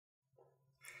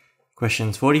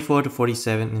Questions 44 to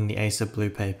 47 in the ACER blue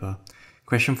paper.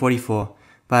 Question 44.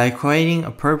 By equating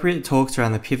appropriate torques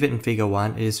around the pivot in figure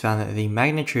 1, it is found that the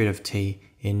magnitude of T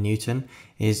in Newton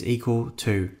is equal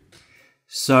to.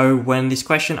 So when this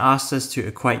question asks us to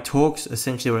equate torques,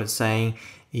 essentially what it's saying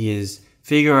is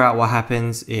figure out what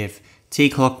happens if T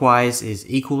clockwise is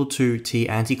equal to T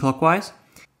anti-clockwise.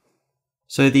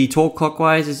 So the torque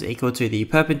clockwise is equal to the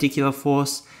perpendicular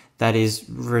force that is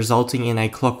resulting in a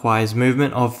clockwise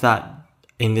movement of that,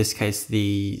 in this case,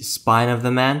 the spine of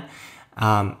the man,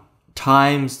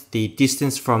 times the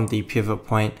distance from the pivot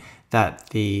point that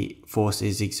the force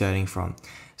is exerting from.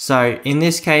 So in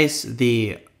this case,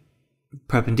 the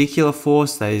perpendicular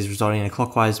force that is resulting in a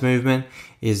clockwise movement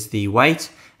is the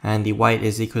weight, and the weight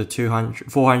is equal to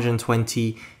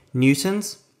 420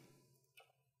 newtons.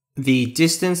 The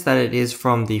distance that it is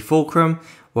from the fulcrum,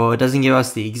 well, it doesn't give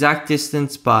us the exact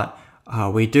distance, but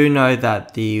we do know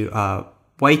that the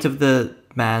weight of the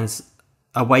man,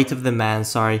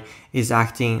 is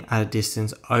acting at a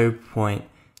distance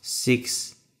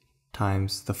 0.6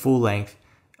 times the full length,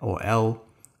 or L,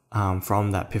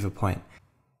 from that pivot point.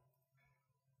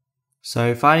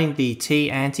 So finding the T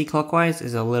anti-clockwise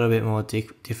is a little bit more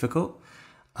difficult,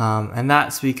 and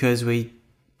that's because we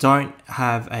don't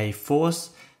have a force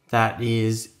that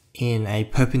is in a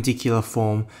perpendicular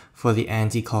form for the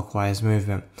anti-clockwise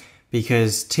movement,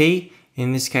 because T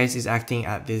in this case is acting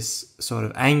at this sort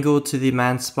of angle to the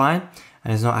man's spine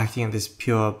and is not acting at this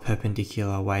pure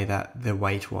perpendicular way that the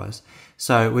weight was.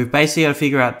 So we've basically got to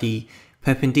figure out the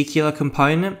perpendicular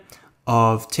component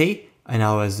of T, in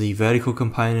other words the vertical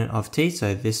component of T,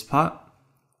 so this part.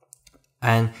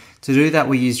 And to do that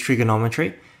we use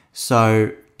trigonometry.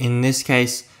 So in this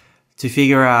case, to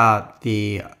figure out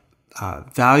the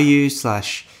value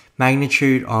 /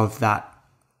 magnitude of that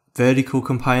vertical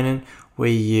component,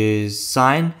 we use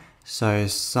sine. So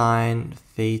sine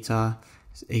theta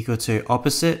is equal to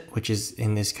opposite, which is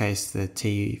in this case the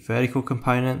T vertical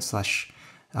component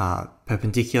 /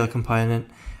 perpendicular component,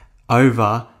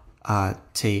 over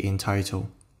T in total.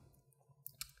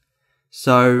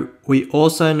 So we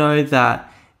also know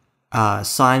that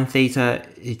sine theta,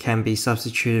 it can be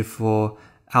substituted for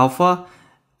alpha,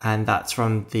 and that's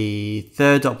from the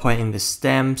third dot point in the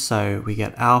stem. So we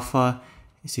get alpha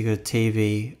is equal to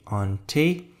TV on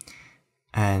T,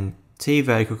 and T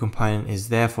vertical component is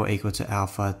therefore equal to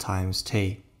alpha times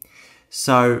T.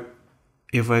 So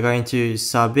if we're going to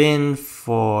sub in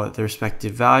for the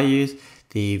respective values,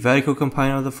 the vertical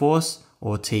component of the force,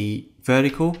 or T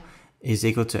vertical, is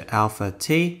equal to alpha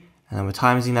T, and then we're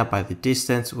timesing that by the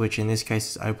distance, which in this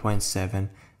case is 0.7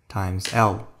 times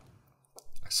L.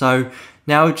 So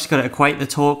now we've just got to equate the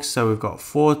torques. So we've got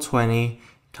 420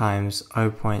 times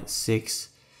 0.6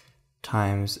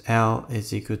 times L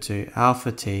is equal to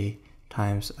alpha T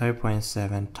times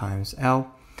 0.7 times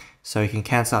L. So we can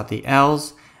cancel out the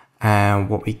L's, and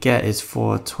what we get is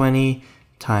 420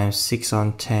 times 6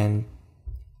 on 10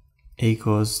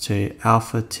 equals to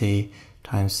alpha T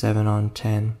times 7 on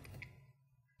 10.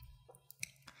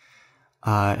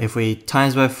 If we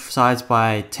times both sides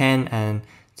by 10 and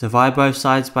divide both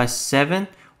sides by 7,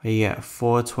 we get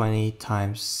 420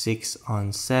 times 6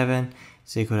 on 7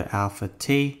 is equal to alpha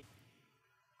T.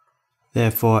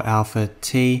 Therefore, alpha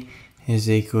T is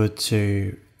equal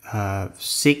to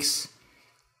 6D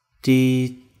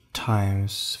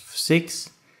times 6,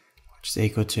 which is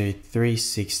equal to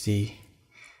 360.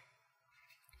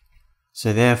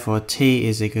 So therefore, T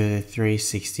is equal to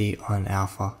 360 on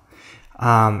alpha.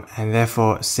 And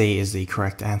therefore, C is the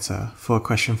correct answer for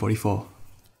question 44.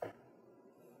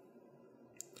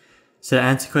 So to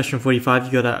answer question 45,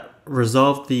 you've got to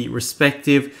resolve the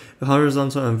respective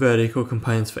horizontal and vertical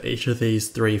components for each of these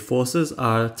three forces,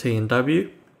 R, T, and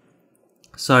W.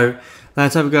 So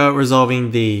let's have a go at resolving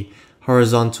the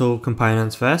horizontal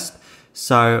components first.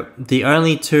 So the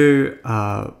only two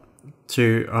of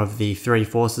the three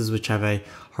forces which have a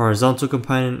horizontal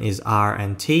component is R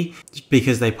and T,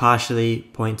 because they partially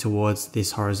point towards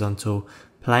this horizontal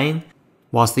plane,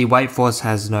 whilst the weight force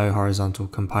has no horizontal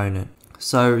component.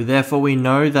 So therefore we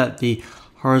know that the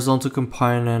horizontal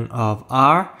component of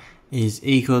R is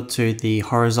equal to the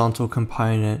horizontal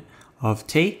component of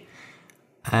T.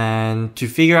 And to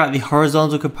figure out the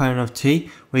horizontal component of T,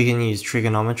 we can use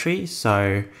trigonometry.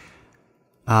 So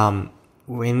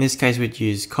in this case we'd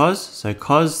use cos. So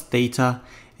cos theta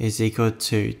is equal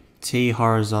to T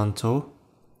horizontal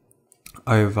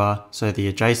over, so the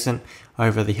adjacent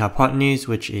over the hypotenuse,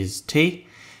 which is T.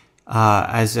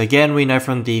 As again we know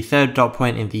from the third dot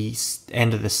point in the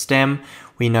end of the stem,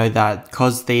 we know that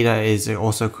cos theta is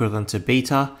also equivalent to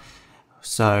beta.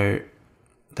 So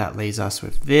that leaves us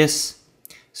with this.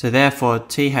 So therefore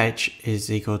TH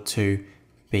is equal to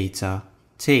beta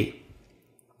T.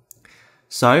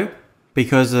 So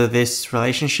because of this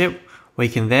relationship, we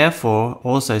can therefore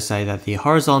also say that the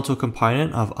horizontal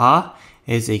component of R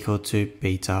is equal to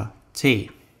beta T.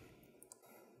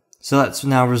 So let's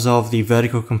now resolve the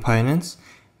vertical components.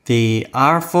 The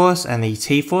R force and the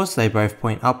T force, they both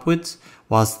point upwards,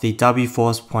 whilst the W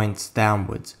force points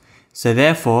downwards. So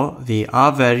therefore, the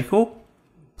R vertical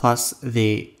plus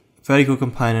the vertical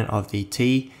component of the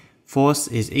T force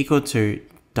is equal to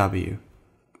W.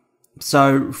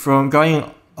 So from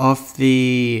going off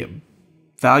the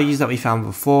values that we found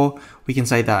before, we can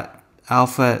say that the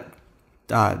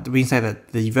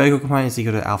vertical component is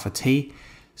equal to alpha T.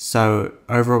 So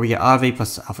overall we get RV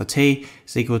plus alpha T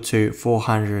is equal to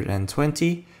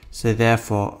 420. So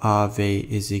therefore RV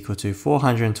is equal to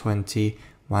 420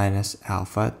 minus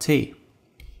alpha T.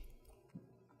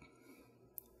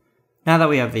 Now that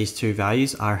we have these two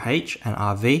values, RH and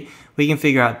RV, we can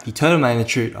figure out the total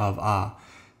magnitude of R.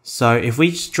 So if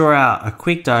we just draw out a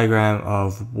quick diagram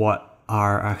of what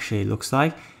R actually looks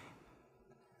like,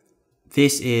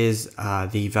 this is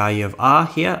the value of R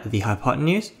here, the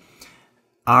hypotenuse.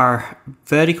 Our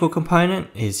vertical component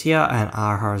is here and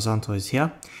our horizontal is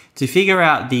here. To figure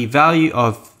out the value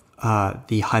of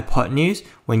the hypotenuse,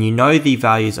 when you know the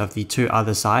values of the two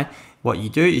other side, what you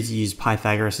do is you use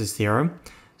Pythagoras' theorem.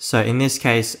 So in this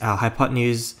case, our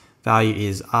hypotenuse value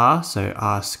is R, so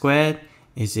R squared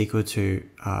is equal to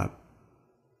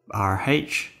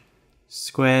RH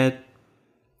squared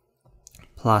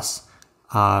plus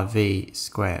RV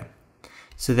squared.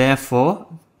 So therefore,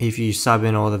 if you sub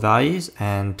in all the values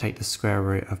and take the square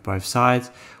root of both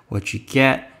sides, what you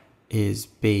get is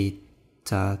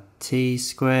beta T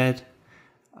squared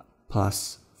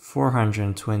plus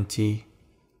 420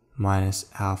 minus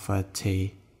alpha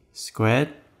T squared.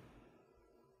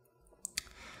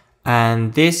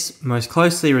 And this most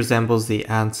closely resembles the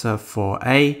answer for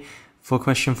A for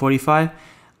question 45,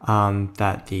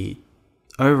 that the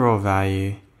overall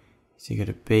value is equal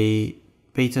to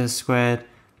beta squared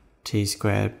T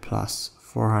squared plus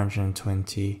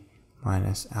 420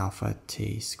 minus alpha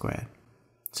T squared.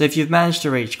 So if you've managed to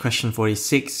reach question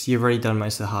 46, you've already done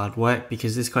most of the hard work,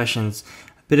 because this question's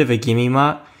a bit of a gimme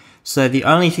mark. So the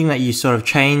only thing that you sort of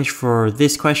change for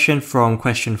this question from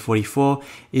question 44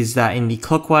 is that in the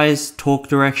clockwise torque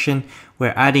direction,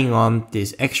 we're adding on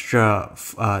this extra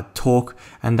torque,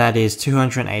 and that is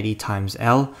 280 times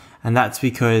L. And that's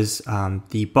because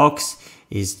the box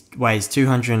weighs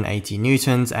 280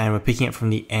 newtons and we're picking it from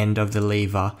the end of the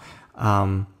lever.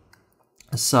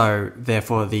 So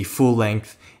therefore the full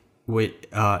length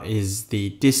is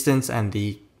the distance, and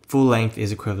the full length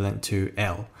is equivalent to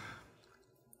L.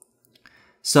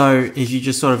 So if you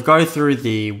just sort of go through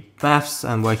the maths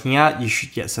and working out, you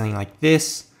should get something like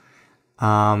this.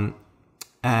 And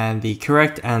the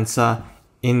correct answer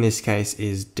in this case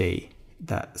is D,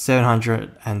 that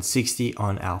 760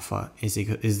 on alpha is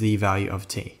the value of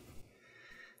T.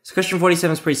 So question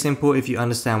 47 is pretty simple if you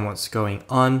understand what's going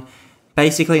on.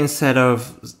 Basically, instead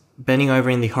of bending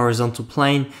over in the horizontal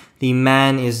plane, the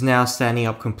man is now standing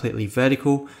up completely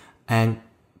vertical,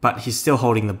 but he's still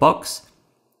holding the box.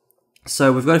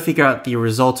 So we've got to figure out the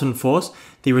resultant force.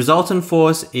 The resultant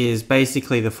force is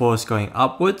basically the force going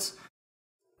upwards,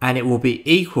 and it will be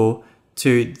equal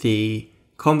to the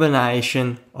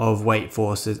combination of weight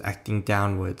forces acting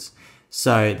downwards.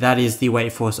 So that is the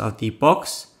weight force of the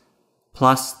box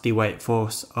plus the weight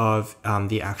force of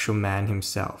the actual man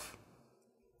himself.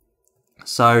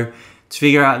 So to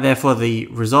figure out therefore the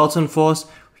resultant force,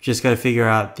 we just got to figure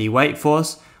out the weight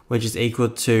force, which is equal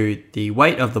to the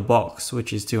weight of the box,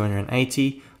 which is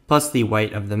 280, plus the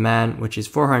weight of the man, which is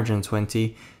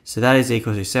 420. So that is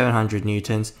equal to 700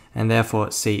 newtons, and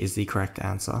therefore C is the correct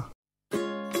answer.